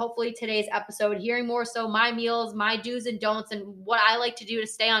journey. But hopefully today's episode, hearing more so my meals, my do's and don'ts, and what I like to do to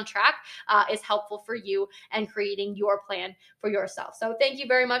stay on track is helpful for you and creating your plan for yourself. So thank you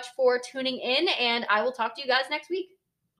very much for tuning in, and I will talk to you guys next week.